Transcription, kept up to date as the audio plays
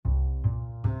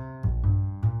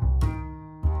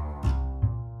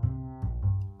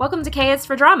Welcome to K is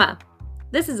for Drama.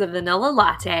 This is a vanilla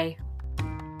latte.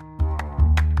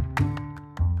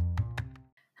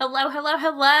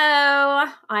 Hello.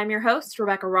 I'm your host,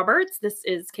 Rebecca Roberts. This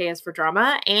is K is for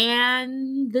Drama,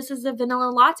 and this is a vanilla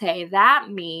latte.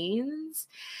 That means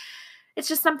it's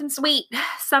just something sweet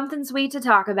to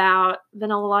talk about.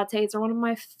 Vanilla lattes are one of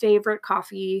my favorite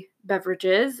coffee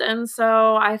beverages, and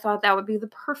so I thought that would be the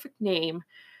perfect name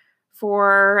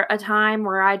for a time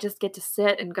where I just get to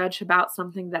sit and gush about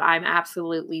something that I'm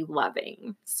absolutely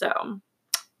loving. So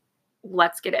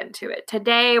let's get into it.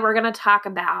 Today, we're going to talk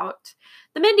about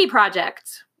The Mindy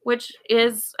Project, which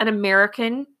is an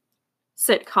American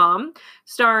sitcom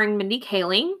starring Mindy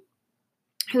Kaling,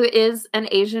 who is an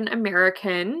Asian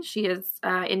American. She is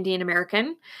Indian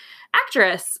American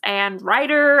actress and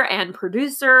writer and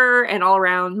producer and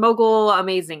all-around mogul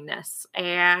amazingness.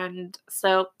 And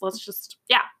so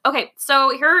okay, so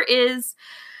here's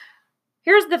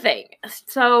the thing.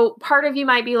 So part of you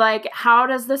might be like, how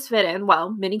does this fit in? Well,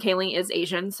 Mindy Kaling is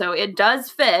Asian, so it does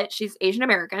fit. She's Asian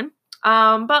American.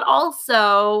 But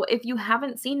also, if you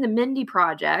haven't seen The Mindy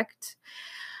Project,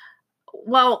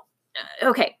 well,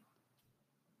 okay.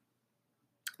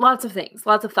 Lots of things,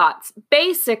 lots of thoughts.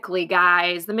 Basically,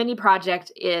 guys, The Mindy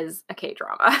Project is a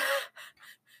K-drama.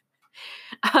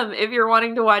 If you're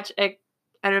wanting to watch an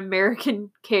American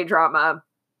K-drama,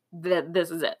 this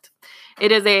is it.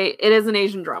 It is an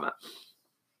Asian drama.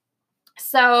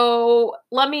 So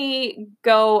let me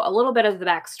go a little bit of the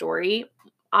backstory.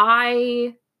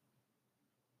 I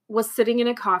was sitting in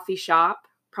a coffee shop,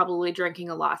 probably drinking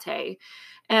a latte,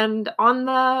 and on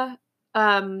the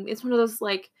it's one of those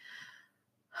like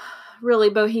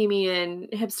really bohemian,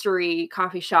 hipstery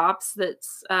coffee shops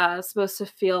that's supposed to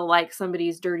feel like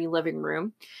somebody's dirty living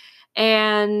room.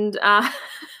 And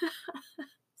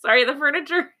sorry, the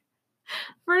furniture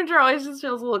always just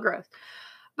feels a little gross.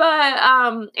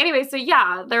 But anyway, so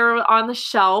yeah, they're on the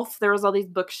shelf. There was all these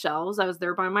bookshelves. I was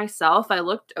there by myself. I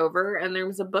looked over and there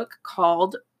was a book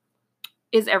called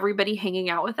Is Everybody Hanging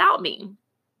Out Without Me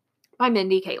by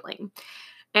Mindy Kaling.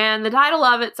 And the title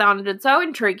of it sounded so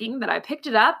intriguing that I picked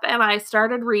it up and I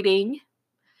started reading.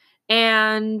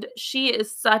 And she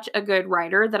is such a good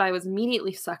writer that I was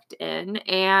immediately sucked in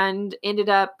and ended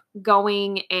up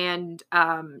going and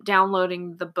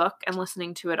downloading the book and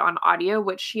listening to it on audio,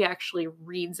 which she actually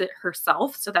reads it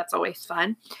herself. So that's always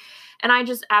fun. And I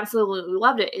just absolutely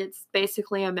loved it. It's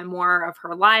basically a memoir of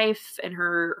her life and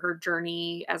her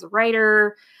journey as a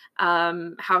writer,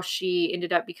 how she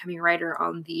ended up becoming a writer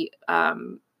on the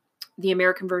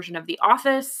American version of The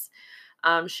Office.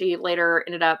 She later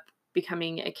ended up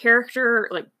becoming a character,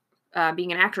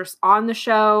 being an actress on the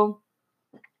show.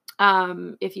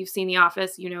 If you've seen The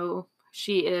Office, you know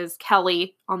she is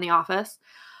Kelly on The Office.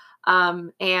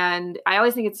 And I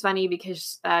always think it's funny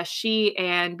because she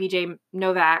and BJ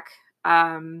Novak,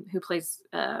 who plays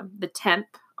the temp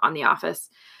on The Office,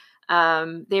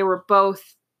 they were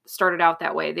both started out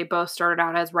that way. They both started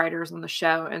out as writers on the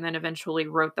show and then eventually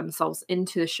wrote themselves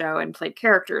into the show and played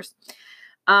characters.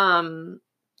 And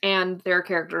their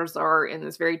characters are in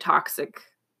this very toxic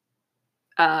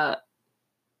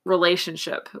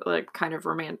relationship, like kind of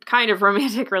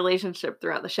romantic relationship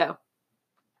throughout the show.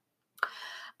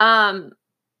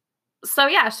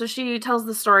 So she tells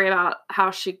the story about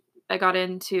how she got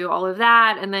into all of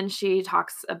that, and then she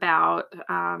talks about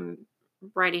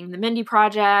writing the Mindy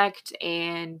Project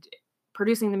and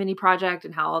producing the Mindy Project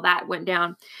and how all that went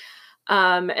down.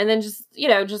 And then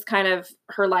just kind of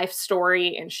her life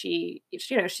story. And she's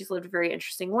lived a very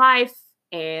interesting life.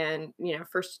 And,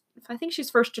 I think she's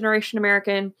first generation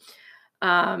American.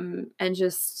 And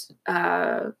just,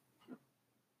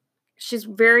 she's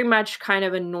very much kind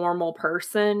of a normal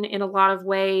person in a lot of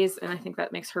ways. And I think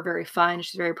that makes her very fun.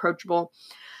 She's very approachable.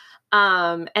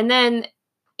 And then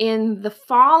in the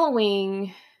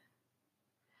following,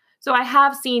 so I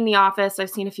have seen The Office.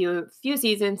 I've seen a few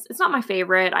seasons. It's not my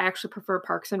favorite. I actually prefer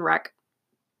Parks and Rec.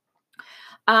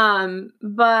 So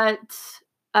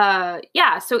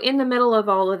in the middle of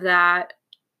all of that,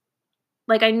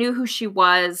 like I knew who she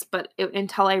was, but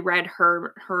until I read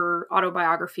her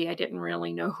autobiography, I didn't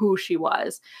really know who she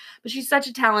was. But she's such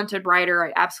a talented writer.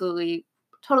 I absolutely,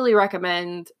 totally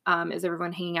recommend Is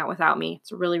Everyone Hanging Out Without Me?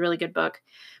 It's a really, really good book.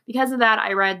 Because of that,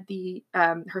 I read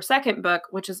her second book,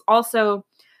 which is also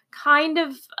kind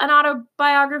of an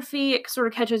autobiography. It sort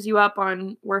of catches you up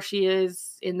on where she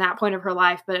is in that point of her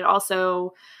life, but it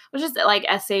also was just like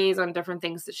essays on different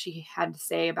things that she had to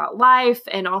say about life.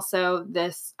 And also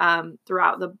this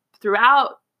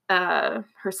throughout her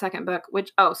second book,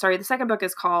 the second book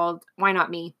is called Why Not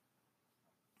Me?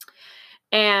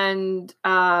 And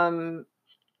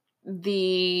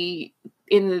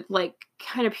in the, like,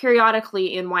 kind of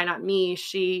periodically in Why Not Me,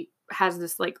 she has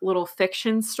this like little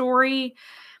fiction story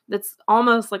that's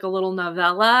almost like a little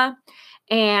novella,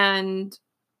 and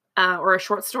or a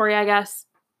short story, I guess.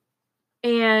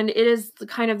 And it is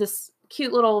kind of this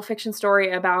cute little fiction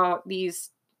story about these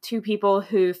two people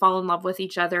who fall in love with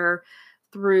each other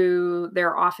through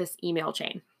their office email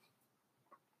chain.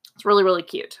 It's really, really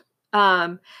cute.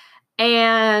 And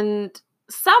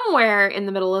somewhere in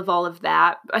the middle of all of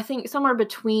that, I think somewhere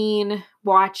between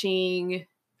watching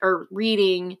or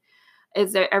reading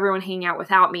Is There Everyone Hanging Out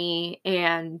Without Me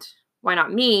and Why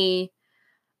Not Me,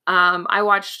 I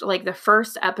watched like the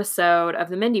first episode of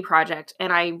The Mindy Project,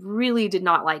 and I really did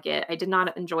not like it. I did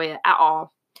not enjoy it at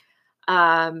all.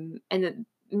 And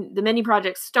the Mindy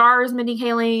Project stars Mindy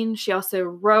Kaling. She also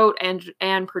wrote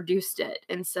and produced it,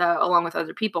 and so along with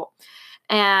other people.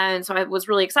 And so I was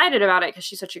really excited about it because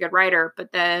she's such a good writer.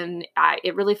 But then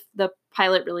the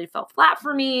pilot really fell flat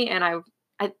for me, and I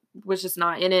was just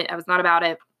not in it. I was not about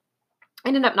it. I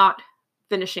ended up not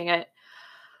finishing it,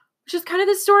 which is kind of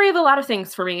the story of a lot of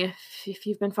things for me, if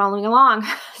you've been following along.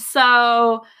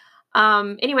 So,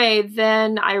 anyway,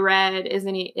 then I read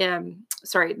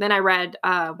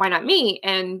Why Not Me,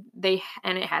 and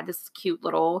it had this cute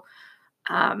little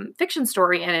fiction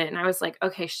story in it, and I was like,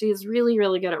 okay, she's really,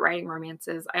 really good at writing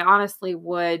romances. I honestly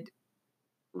would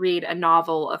read a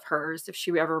novel of hers if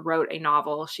she ever wrote a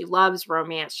novel. She loves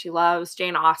romance. She loves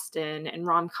Jane Austen and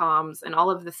rom-coms and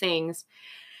all of the things.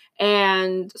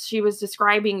 And she was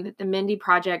describing that the Mindy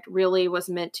Project really was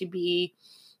meant to be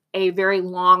a very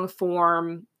long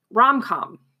form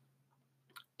rom-com.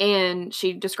 And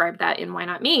she described that in Why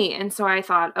Not Me? And so I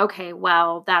thought, okay,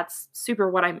 well, that's super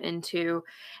what I'm into.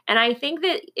 And I think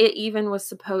that it even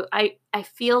was I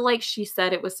feel like she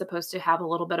said it was supposed to have a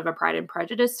little bit of a Pride and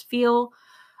Prejudice feel.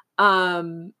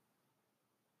 Don't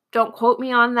quote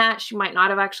me on that. She might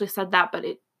not have actually said that, but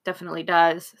it definitely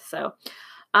does. So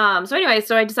anyway,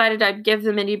 so I decided I'd give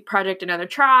the Mindy Project another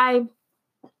try.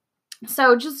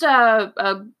 So just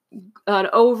an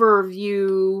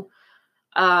overview,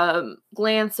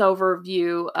 glance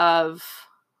overview of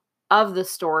the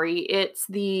story. It's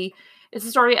the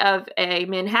story of a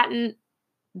Manhattan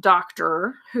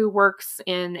doctor who works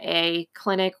in a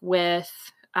clinic with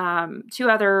two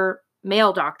other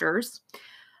male doctors.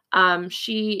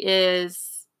 Mindy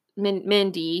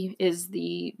is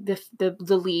the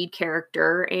lead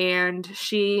character, and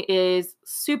she is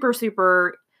super,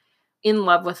 super in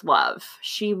love with love.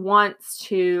 She wants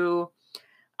to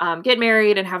get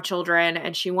married and have children,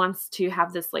 and she wants to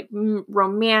have this like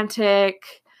romantic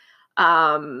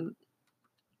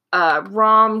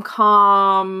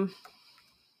rom-com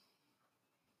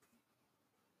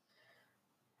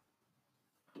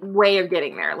way of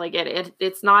getting there. Like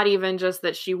it's not even just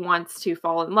that she wants to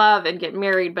fall in love and get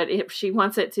married, but if she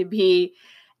wants it to be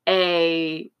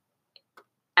a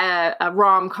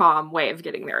rom-com way of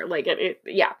getting there. Like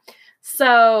yeah.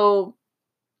 So,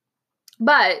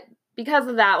 but because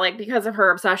of that, like because of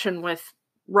her obsession with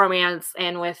romance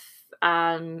and with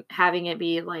having it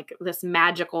be like this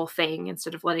magical thing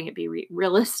instead of letting it be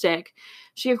realistic,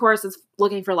 she of course is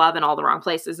looking for love in all the wrong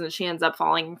places, and she ends up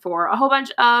falling for a whole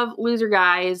bunch of loser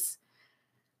guys.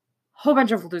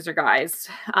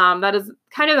 That is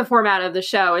kind of the format of the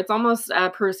show. It's almost a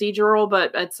procedural,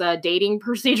 but it's a dating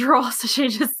procedural. So she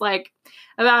just like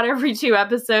about every 2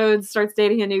 episodes starts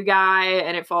dating a new guy,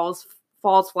 and it falls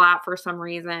flat for some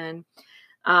reason.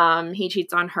 He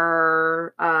cheats on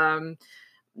her.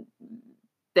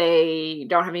 They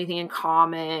don't have anything in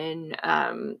common.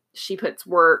 She puts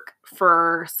work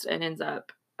first and ends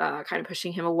up kind of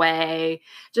pushing him away.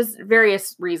 Just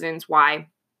various reasons why.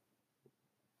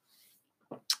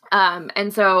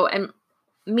 And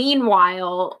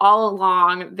meanwhile, all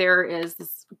along, there is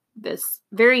this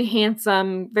very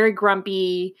handsome, very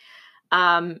grumpy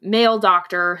male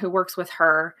doctor who works with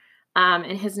her.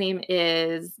 And his name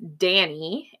is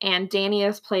Danny. And Danny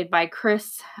is played by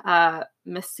Chris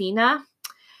Messina.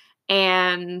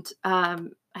 And I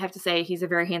have to say, he's a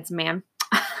very handsome man.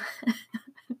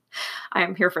 I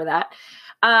am here for that.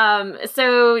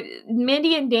 So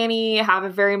Mindy and Danny have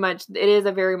it is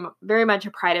a very, very much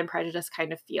a Pride and Prejudice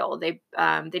kind of feel. They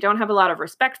don't have a lot of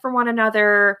respect for one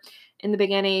another in the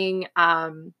beginning.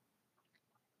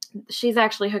 She's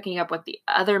actually hooking up with the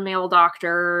other male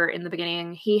doctor in the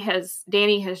beginning.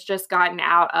 Danny has just gotten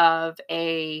out of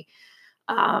a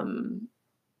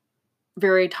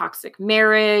very toxic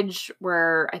marriage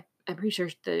where I'm pretty sure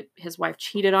his wife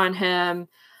cheated on him.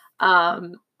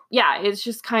 Yeah, it's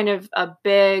just kind of a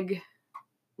big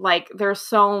Like, there's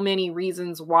so many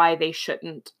reasons why they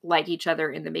shouldn't like each other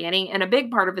in the beginning, and a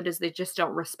big part of it is they just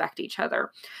don't respect each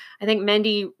other. I think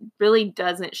Mindy really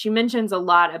doesn't. She mentions a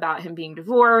lot about him being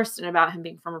divorced and about him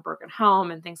being from a broken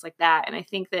home and things like that, and I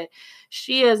think that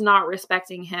she is not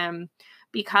respecting him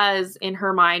because in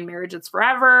her mind, marriage is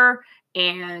forever,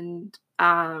 and,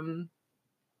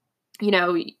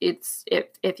 it's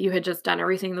if you had just done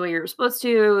everything the way you were supposed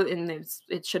to, and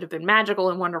it should have been magical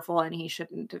and wonderful, and he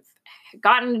shouldn't have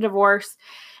gotten a divorce.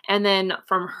 And then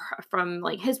from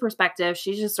like his perspective,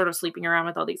 she's just sort of sleeping around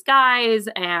with all these guys,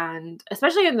 and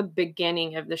especially in the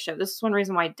beginning of the show, this is one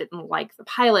reason why I didn't like the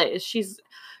pilot. Is she's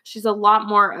a lot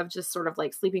more of just sort of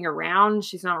like sleeping around.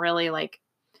 She's not really like,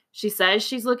 she says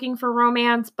she's looking for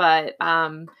romance, but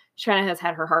she kind of has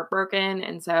had her heart broken,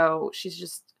 and so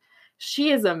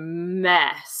she is a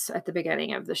mess at the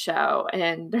beginning of the show.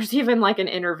 And there's even like an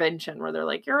intervention where they're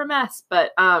like, you're a mess,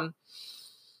 but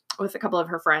with a couple of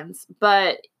her friends.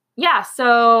 But yeah,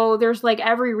 so there's like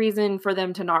every reason for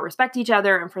them to not respect each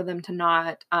other and for them to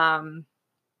not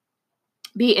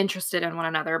be interested in one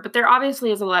another. But there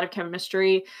obviously is a lot of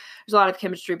chemistry. There's a lot of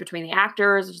chemistry between the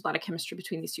actors. There's a lot of chemistry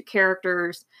between these two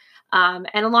characters. And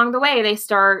along the way, they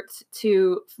start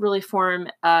to really form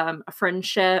a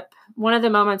friendship. One of the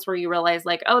moments where you realize,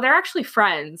 like, oh, they're actually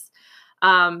friends.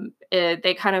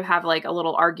 They kind of have like a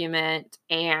little argument,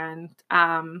 and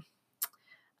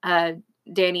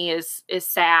Danny is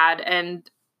sad,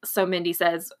 and so Mindy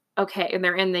says, "Okay," and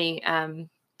they're in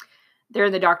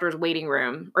the doctor's waiting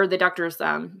room, or the doctor's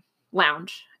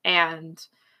lounge, and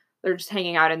they're just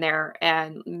hanging out in there.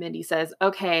 And Mindy says,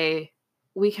 "Okay,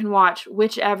 we can watch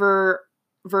whichever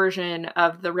version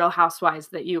of the Real Housewives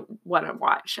that you want to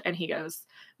watch." And he goes,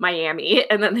 "Miami."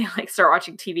 And then they like start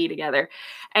watching TV together.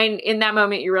 And in that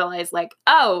moment, you realize, like,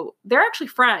 oh, they're actually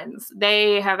friends.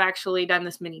 They have actually done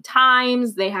this many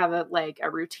times. They have a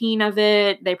routine of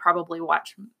it. They probably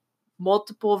watch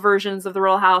multiple versions of the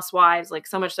Real Housewives, like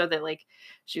so much so that like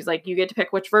she's like, you get to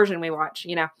pick which version we watch,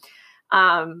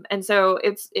 and so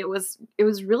it was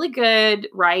really good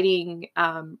writing,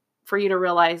 for you to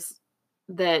realize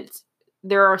that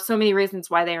there are so many reasons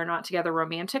why they are not together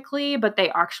romantically, but they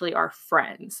actually are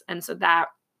friends. And so that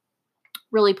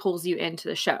really pulls you into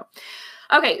the show.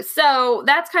 Okay, so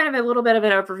that's kind of a little bit of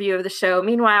an overview of the show.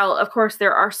 Meanwhile, of course,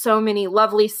 there are so many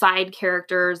lovely side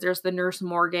characters. There's the nurse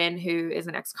Morgan, who is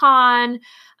an ex-con.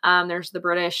 There's the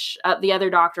the other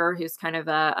doctor, who's kind of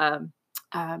a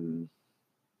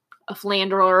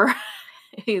philanderer.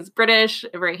 He's British,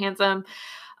 very handsome.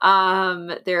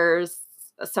 There's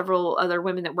several other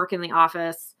women that work in the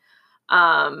office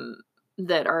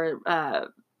that are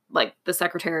like the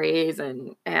secretaries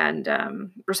and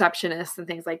receptionists and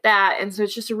things like that. And so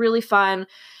it's just a really fun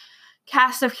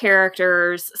cast of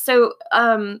characters. So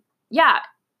yeah.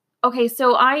 Okay,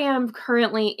 so I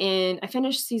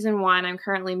finished season 1. I'm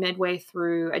currently midway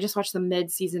through. I just watched the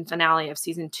mid-season finale of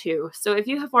season 2. So if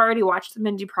you have already watched the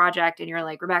Mindy Project and you're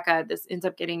like, Rebecca, this ends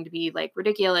up getting to be like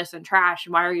ridiculous and trash,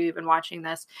 and why are you even watching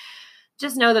this?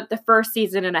 Just know that the first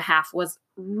season and a half was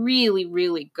really,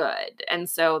 really good. And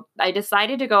so I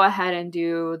decided to go ahead and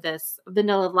do this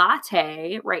vanilla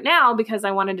latte right now because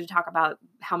I wanted to talk about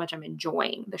how much I'm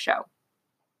enjoying the show.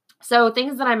 So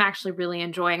things that I'm actually really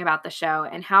enjoying about the show,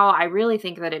 and how I really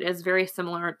think that it is very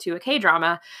similar to a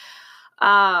K-drama,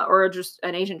 or just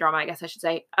an Asian drama, I guess I should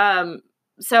say.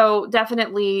 So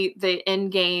definitely the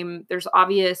end game, there's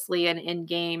obviously an end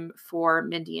game for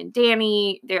Mindy and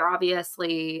Danny. They're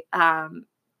obviously,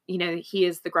 he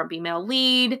is the grumpy male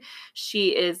lead.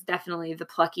 She is definitely the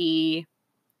plucky,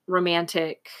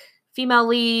 romantic female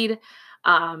lead.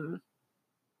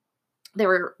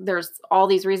 There's all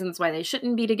these reasons why they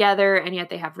shouldn't be together, and yet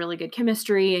they have really good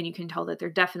chemistry, and you can tell that they're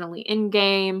definitely in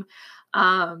game.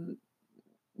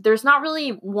 There's not really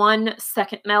one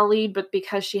second male lead, but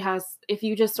because if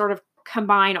you just sort of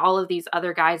combine all of these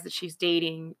other guys that she's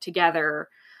dating together,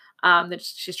 that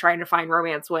she's trying to find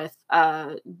romance with,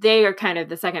 they are kind of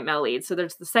the second male lead. So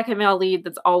there's the second male lead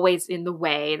that's always in the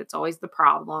way, that's always the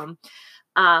problem.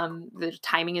 The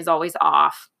timing is always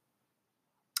off.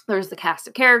 There's the cast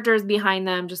of characters behind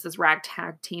them, just this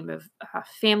ragtag team of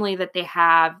family that they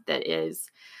have that is,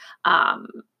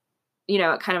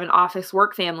 kind of an office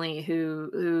work family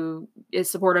who is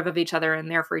supportive of each other and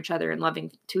there for each other and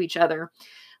loving to each other.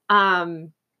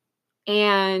 And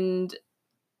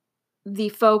the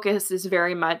focus is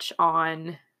very much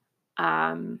on,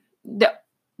 the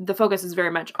focus is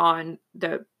very much on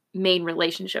the main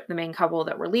relationship, the main couple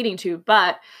that we're leading to,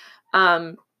 but,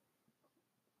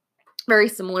 very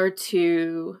similar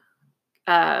to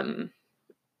Asian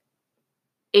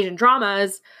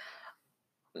dramas,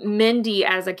 Mindy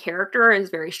as a character is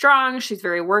very strong. She's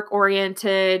very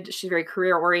work-oriented. She's very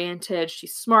career-oriented.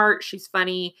 She's smart. She's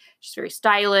funny. She's very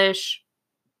stylish.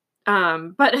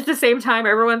 But at the same time,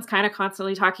 everyone's kind of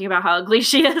constantly talking about how ugly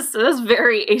she is. So that's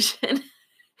very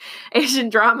Asian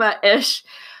drama-ish.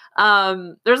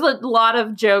 There's a lot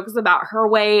of jokes about her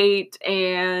weight.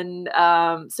 And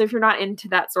so if you're not into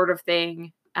that sort of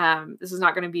thing, this is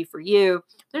not going to be for you.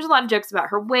 There's a lot of jokes about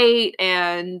her weight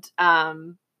and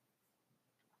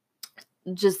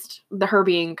just her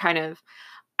being kind of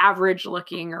average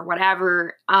looking or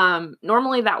whatever.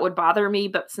 Normally that would bother me,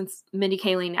 but since Mindy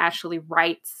Kaling actually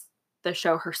writes the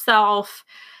show herself,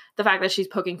 the fact that she's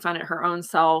poking fun at her own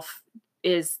self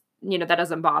is, that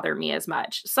doesn't bother me as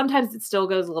much. Sometimes it still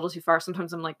goes a little too far.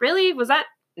 Sometimes I'm like, really? Was that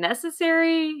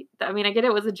necessary? I mean, I get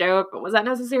it was a joke, but was that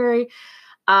necessary?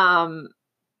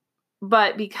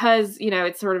 But because,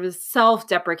 it's sort of a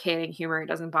self-deprecating humor, it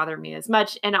doesn't bother me as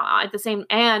much. And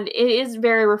and it is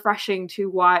very refreshing to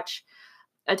watch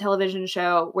a television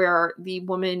show where the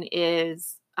woman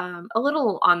is a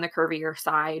little on the curvier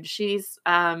side. She's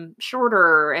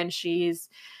shorter and she's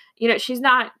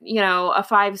not, a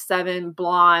 5'7"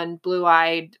 blonde,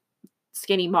 blue-eyed,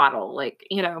 skinny model,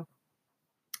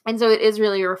 and so it is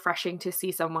really refreshing to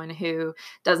see someone who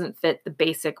doesn't fit the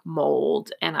basic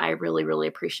mold. And I really, really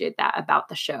appreciate that about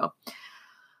the show.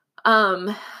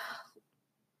 A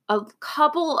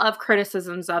couple of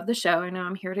criticisms of the show. I know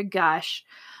I'm here to gush,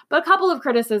 but a couple of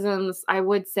criticisms I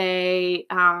would say,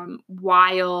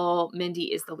 while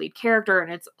Mindy is the lead character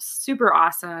and it's super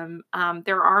awesome,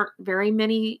 there aren't very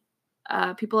many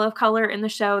people of color in the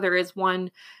show. There is one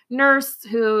nurse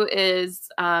who is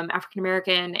African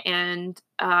American, and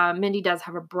Mindy does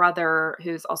have a brother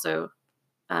who's also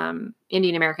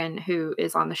Indian American who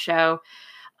is on the show.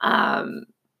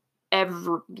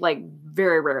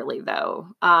 Very rarely though.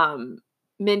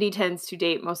 Mindy tends to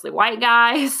date mostly white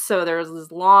guys, so there's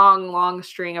this long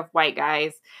string of white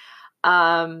guys,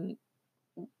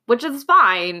 which is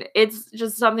fine. It's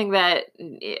just something that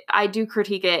I do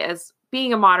critique it as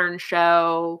being a modern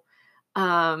show,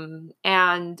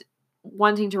 and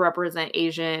wanting to represent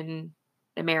Asian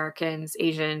Americans,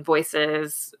 Asian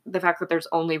voices. The fact that there's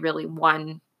only really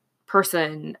one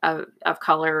person of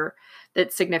color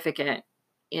that's significant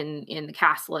in the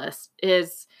cast list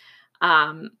is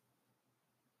a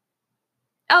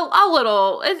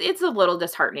little, it's a little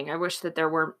disheartening. I wish that there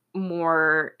were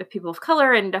more people of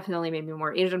color and definitely maybe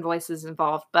more Asian voices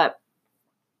involved, but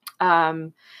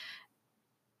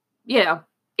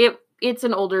it's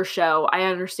an older show. I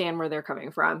understand where they're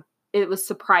coming from. It was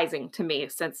surprising to me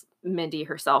since Mindy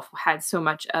herself had so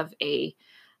much of a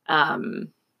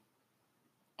hand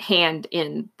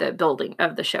in the building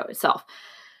of the show itself.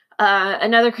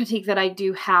 Another critique that I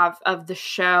do have of the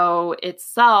show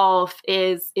itself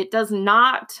is it does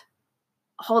not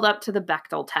hold up to the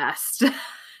Bechdel test.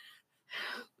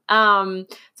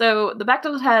 So the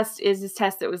Bechdel test is this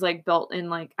test that was built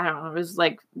in I don't know, it was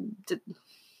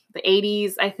the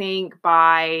 80s, I think,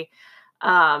 by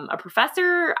a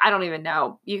professor. I don't even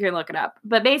know. You can look it up.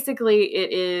 But basically,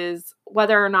 it is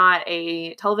whether or not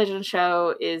a television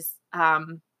show is,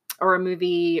 or a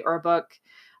movie or a book,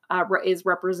 is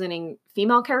representing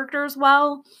female characters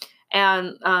well.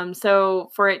 And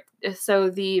so the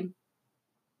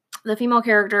female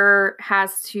character there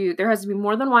has to be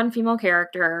more than one female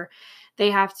character.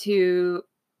 The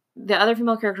other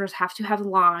female characters have to have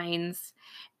lines,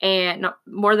 and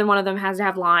more than one of them has to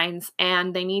have lines,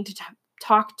 and they need to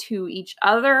talk to each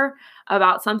other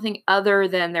about something other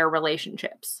than their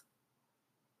relationships.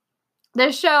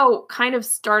 This show kind of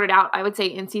started out, I would say,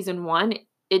 in season 1.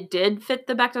 It did fit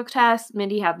the Bechdel test.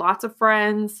 Mindy had lots of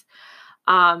friends.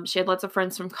 She had lots of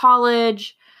friends from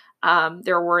college.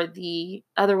 There were the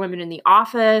other women in the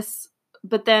office.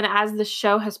 But then as the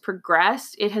show has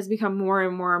progressed, it has become more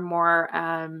and more and more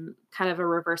kind of a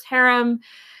reverse harem,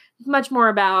 much more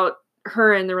about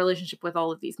her and the relationship with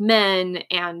all of these men.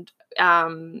 And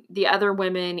the other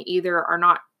women either are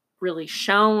not really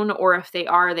shown, or if they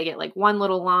are, they get one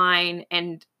little line.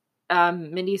 And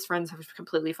Mindy's friends have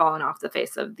completely fallen off the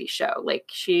face of the show.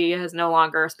 She is no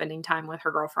longer spending time with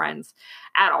her girlfriends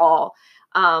at all,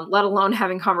 let alone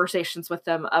having conversations with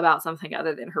them about something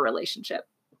other than her relationship.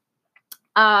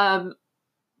 Now,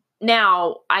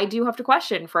 I do have to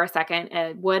question for a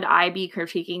second, would I be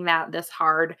critiquing that this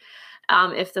hard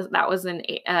if that was an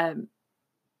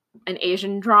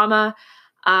Asian drama?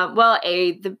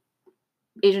 The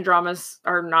Asian dramas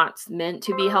are not meant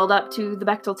to be held up to the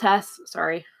Bechdel test.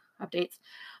 Sorry, updates.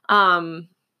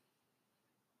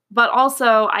 But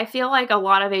also, I feel like a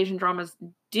lot of Asian dramas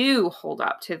do hold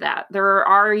up to that. There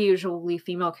are usually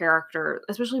female characters,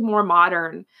 especially more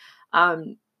modern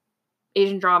um,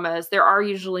 Asian dramas. There are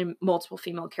usually multiple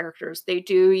female characters. They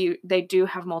do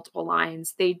have multiple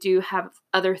lines. They do have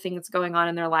other things going on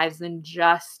in their lives than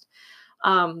just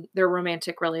their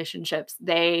romantic relationships.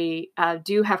 They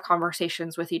do have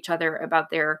conversations with each other about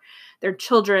their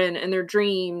children and their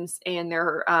dreams and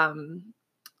their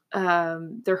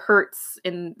hurts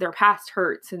and their past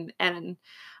hurts and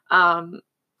um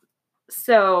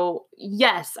so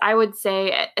yes, I would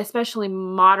say especially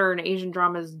modern Asian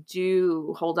dramas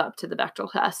do hold up to the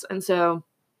Bechdel test. And so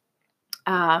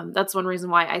that's one reason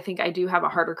why I think I do have a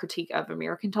harder critique of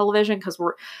American television, because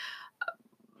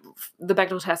the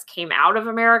Bechdel test came out of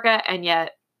America, and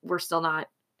yet we're still not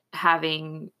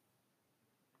having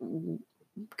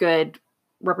good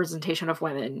representation of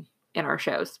women in our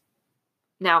shows.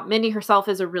 Now, Mindy herself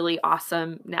is a really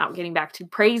awesome, now getting back to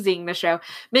praising the show,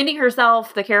 Mindy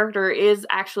herself, the character, is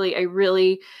actually a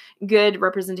really good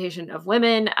representation of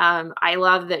women. I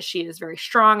love that she is very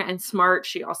strong and smart.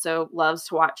 She also loves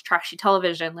to watch trashy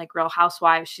television like Real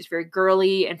Housewives. She's very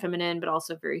girly and feminine, but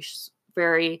also very,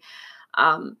 very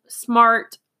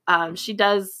smart.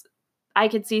 I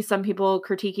could see some people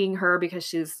critiquing her because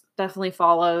she's definitely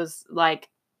follows like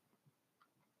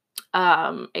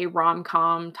a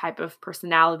rom-com type of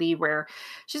personality where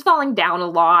she's falling down a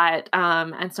lot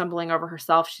and stumbling over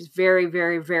herself. She's very,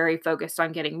 very, very focused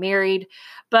on getting married.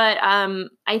 But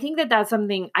I think that that's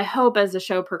something, I hope as the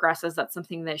show progresses, that's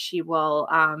something that she will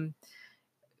kind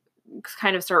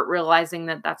of start realizing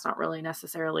that that's not really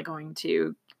necessarily going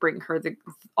to bring her the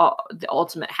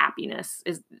ultimate happiness.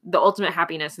 The ultimate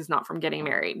happiness is not from getting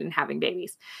married and having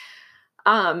babies.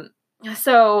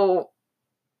 So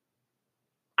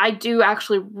I do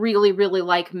actually really, really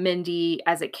like Mindy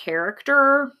as a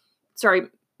character. Sorry,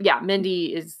 yeah,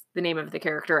 Mindy is the name of the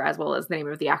character as well as the name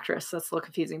of the actress. That's a little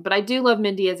confusing. But I do love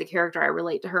Mindy as a character. I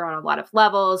relate to her on a lot of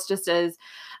levels, just as,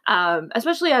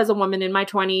 especially as a woman in my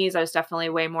 20s, I was definitely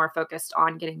way more focused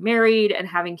on getting married and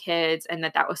having kids, and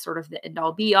that was sort of the end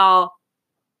all be all.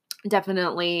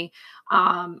 Definitely.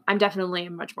 I'm definitely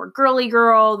a much more girly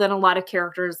girl than a lot of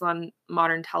characters on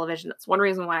modern television. That's one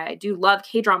reason why I do love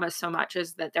K-dramas so much,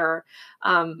 is that there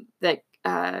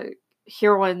are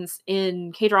heroines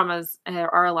in K-dramas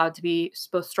are allowed to be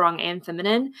both strong and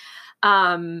feminine.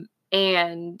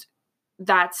 And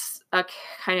that's a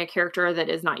kind of character that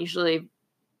is not usually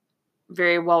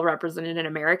very well represented in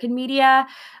American media.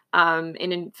 And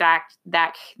in fact,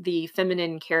 that the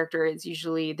feminine character is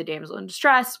usually the damsel in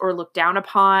distress or looked down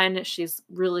upon. She's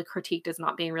really critiqued as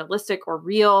not being realistic or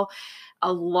real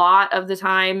a lot of the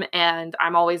time. And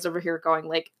I'm always over here going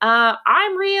like,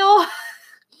 I'm real.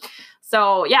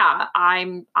 So yeah,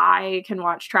 I can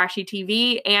watch trashy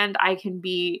TV and I can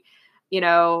be,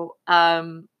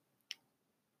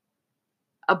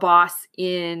 a boss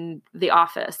in the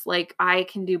office. Like, I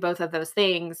can do both of those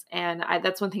things. And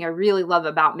that's one thing I really love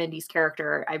about Mindy's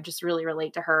character. I just really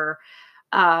relate to her.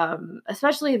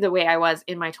 Especially the way I was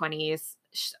in my 20s.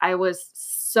 I was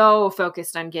so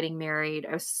focused on getting married.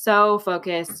 I was so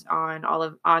focused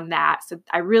on that. So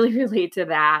I really relate to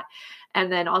that. And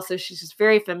then also she's just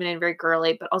very feminine, very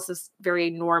girly, but also very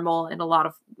normal in a lot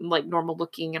of like normal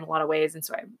looking in a lot of ways. And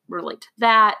so I relate to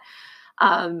that.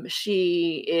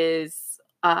 She is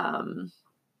and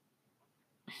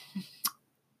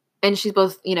she's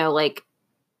both, like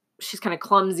she's kind of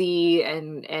clumsy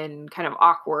and kind of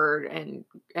awkward and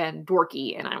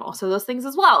dorky, and I'm also those things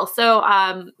as well. So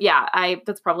yeah,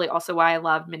 that's probably also why I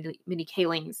love Mindy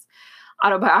Kaling's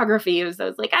autobiography. Is I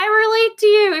was like, I relate to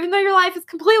you, even though your life is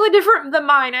completely different than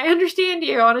mine. I understand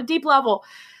you on a deep level.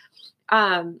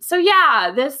 So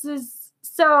yeah,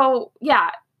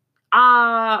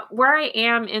 where I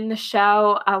am in the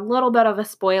show, a little bit of a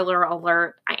spoiler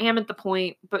alert. I am at the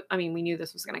point, but I mean, we knew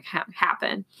this was going to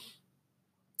happen.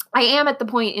 I am at the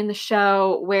point in the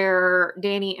show where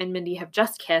Danny and Mindy have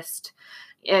just kissed.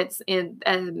 It's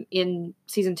in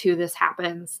season 2, this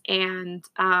happens. And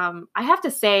I have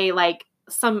to say, like,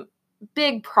 some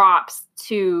big props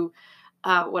to,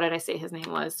 what did I say his name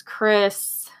was?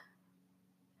 Chris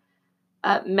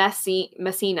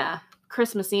Messina.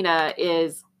 Chris Messina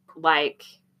is like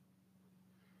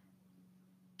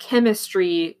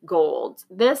chemistry gold.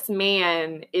 This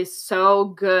man is so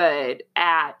good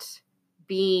at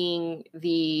being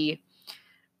the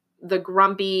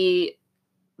grumpy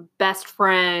best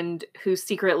friend who's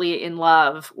secretly in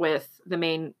love with the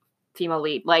main female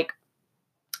lead. Like,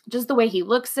 just the way he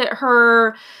looks at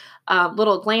her,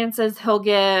 little glances he'll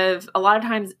give. A lot of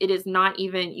times it is not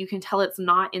even, you can tell it's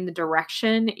not in the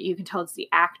direction. You can tell it's the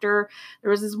actor.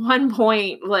 There was this one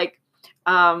point, like,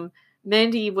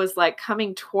 Mindy was like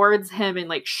coming towards him and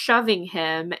like shoving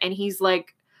him, and he's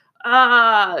like,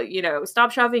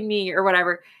 stop shoving me or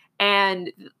whatever.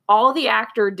 And all the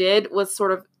actor did was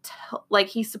sort of like,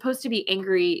 he's supposed to be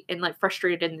angry and like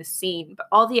frustrated in the scene, but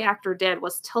all the actor did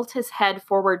was tilt his head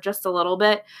forward just a little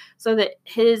bit so that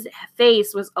his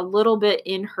face was a little bit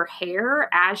in her hair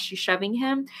as she's shoving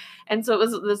him. And so it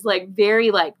was this like very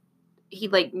like, he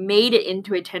like made it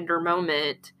into a tender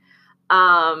moment.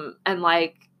 And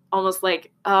like almost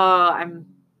like, oh,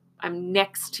 I'm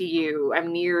next to you,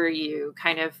 I'm near you,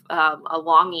 kind of a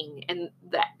longing. And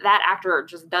that actor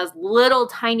just does little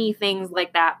tiny things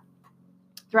like that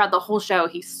throughout the whole show.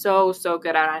 He's so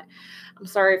good at it. I'm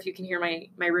sorry if you can hear my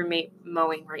roommate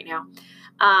mowing right now.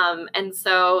 And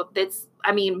so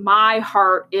my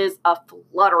heart is a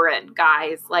fluttering,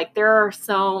 guys. Like, there are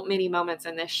so many moments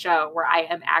in this show where I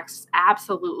am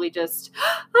absolutely just,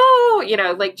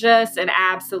 just an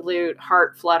absolute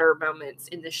heart flutter moments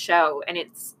in the show. And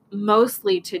it's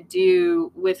mostly to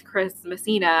do with Chris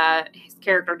Messina, his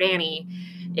character Danny,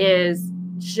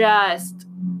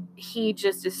 he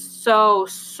just is so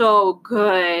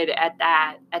good at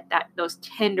those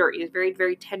tender. He's very,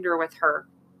 very tender with her.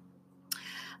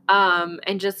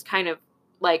 And just kind of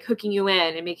like hooking you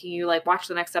in and making you like watch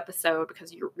the next episode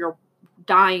because you're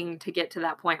dying to get to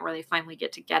that point where they finally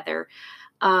get together.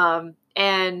 And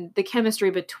the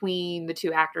chemistry between the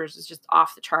two actors is just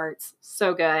off the charts.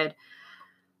 So good.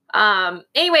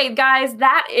 Anyway, guys,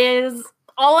 that is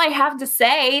all I have to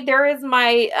say. There is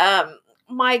my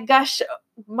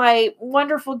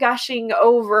wonderful gushing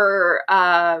over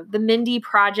the Mindy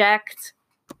Project.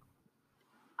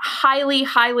 Highly,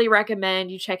 highly recommend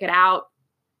you check it out,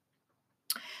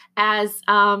 as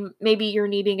maybe you're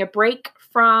needing a break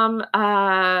from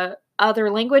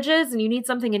other languages and you need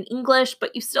something in English,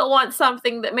 but you still want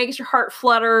something that makes your heart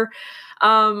flutter.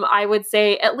 I would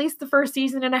say at least the first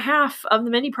season and a half of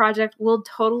the Mindy Project will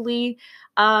totally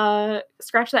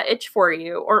scratch that itch for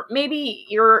you. Or maybe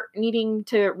you're needing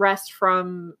to rest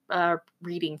from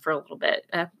reading for a little bit.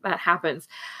 That happens.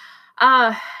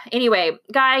 Anyway,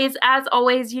 guys, as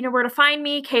always, you know where to find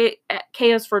me,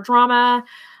 Chaos for Drama,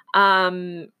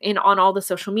 on all the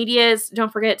social medias.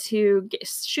 Don't forget to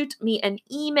shoot me an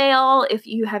email if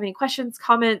you have any questions,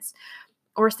 comments,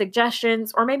 or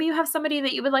suggestions, or maybe you have somebody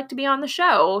that you would like to be on the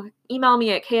show. Email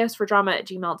me at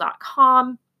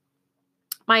chaosfordrama@gmail.com.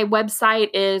 My website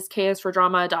is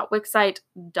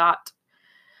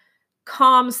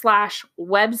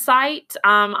chaosfordrama.wixsite.com/website.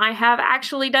 I have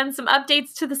actually done some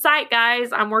updates to the site,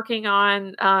 guys. I'm working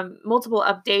on multiple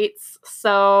updates.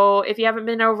 So if you haven't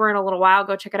been over in a little while,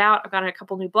 go check it out. I've got a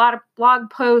couple new blog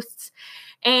posts,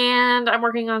 and I'm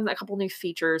working on a couple new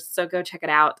features. So go check it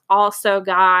out. Also,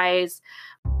 guys,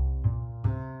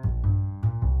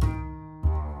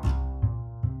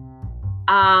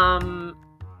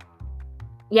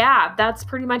 yeah, that's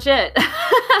pretty much it.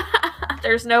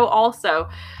 There's no also.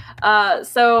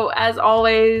 So as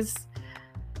always,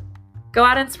 go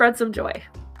out and spread some joy.